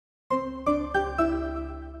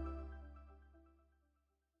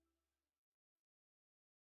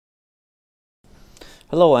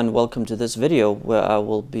Hello and welcome to this video where I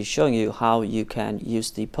will be showing you how you can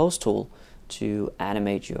use the pose tool to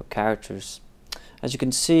animate your characters. As you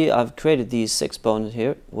can see, I've created these 6 bones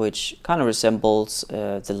here, which kind of resembles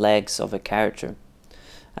the legs of a character.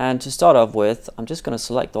 And to start off with, I'm just going to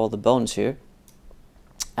select all the bones here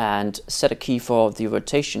and set a key for the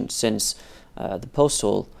rotation, since the pose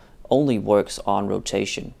tool only works on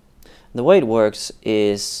rotation. And the way it works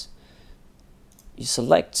is you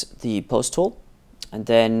select the pose tool, and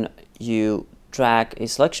then you drag a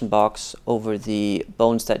selection box over the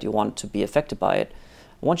bones that you want to be affected by it.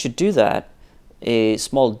 Once you do that, a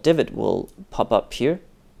small divot will pop up here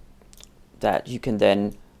that you can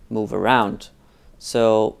then move around.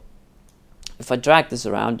 So if I drag this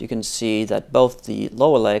around, you can see that both the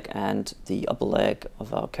lower leg and the upper leg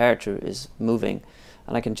of our character is moving.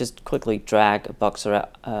 And I can just quickly drag a box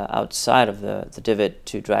outside of the divot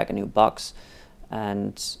to drag a new box.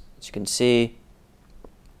 And as you can see,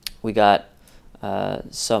 we got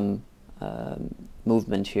some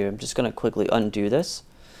movement here. I'm just going to quickly undo this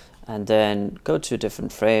and then go to a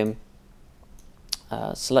different frame,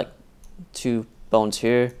 select 2 bones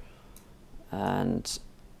here and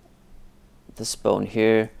this bone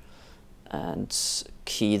here, and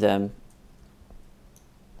key them.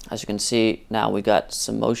 As you can see, now we got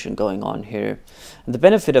some motion going on here. And the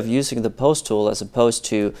benefit of using the pose tool as opposed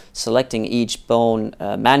to selecting each bone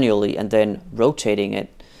manually and then rotating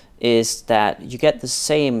it is that you get the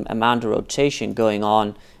same amount of rotation going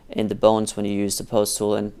on in the bones when you use the pose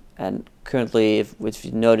tool. And currently, if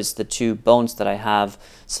you notice the 2 bones that I have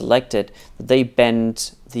selected, they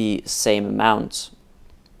bend the same amount.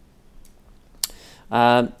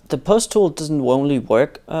 The pose tool doesn't only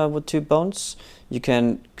work with 2 bones. You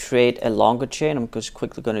can create a longer chain. I'm just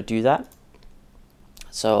quickly going to do that.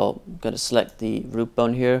 So I'm going to select the root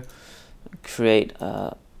bone here, create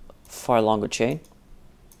a far longer chain,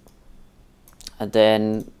 and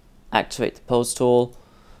then activate the pose tool,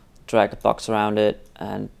 drag a box around it,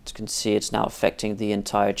 and you can see it's now affecting the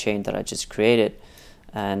entire chain that I just created.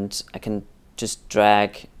 And I can just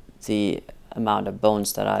drag the amount of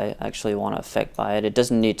bones that I actually want to affect by it. It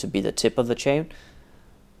doesn't need to be the tip of the chain.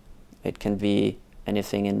 It can be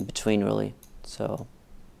anything in between, really. So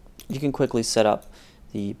you can quickly set up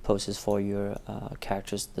the poses for your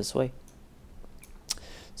characters this way.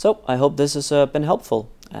 So I hope this has been helpful,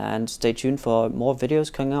 and stay tuned for more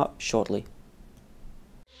videos coming out shortly.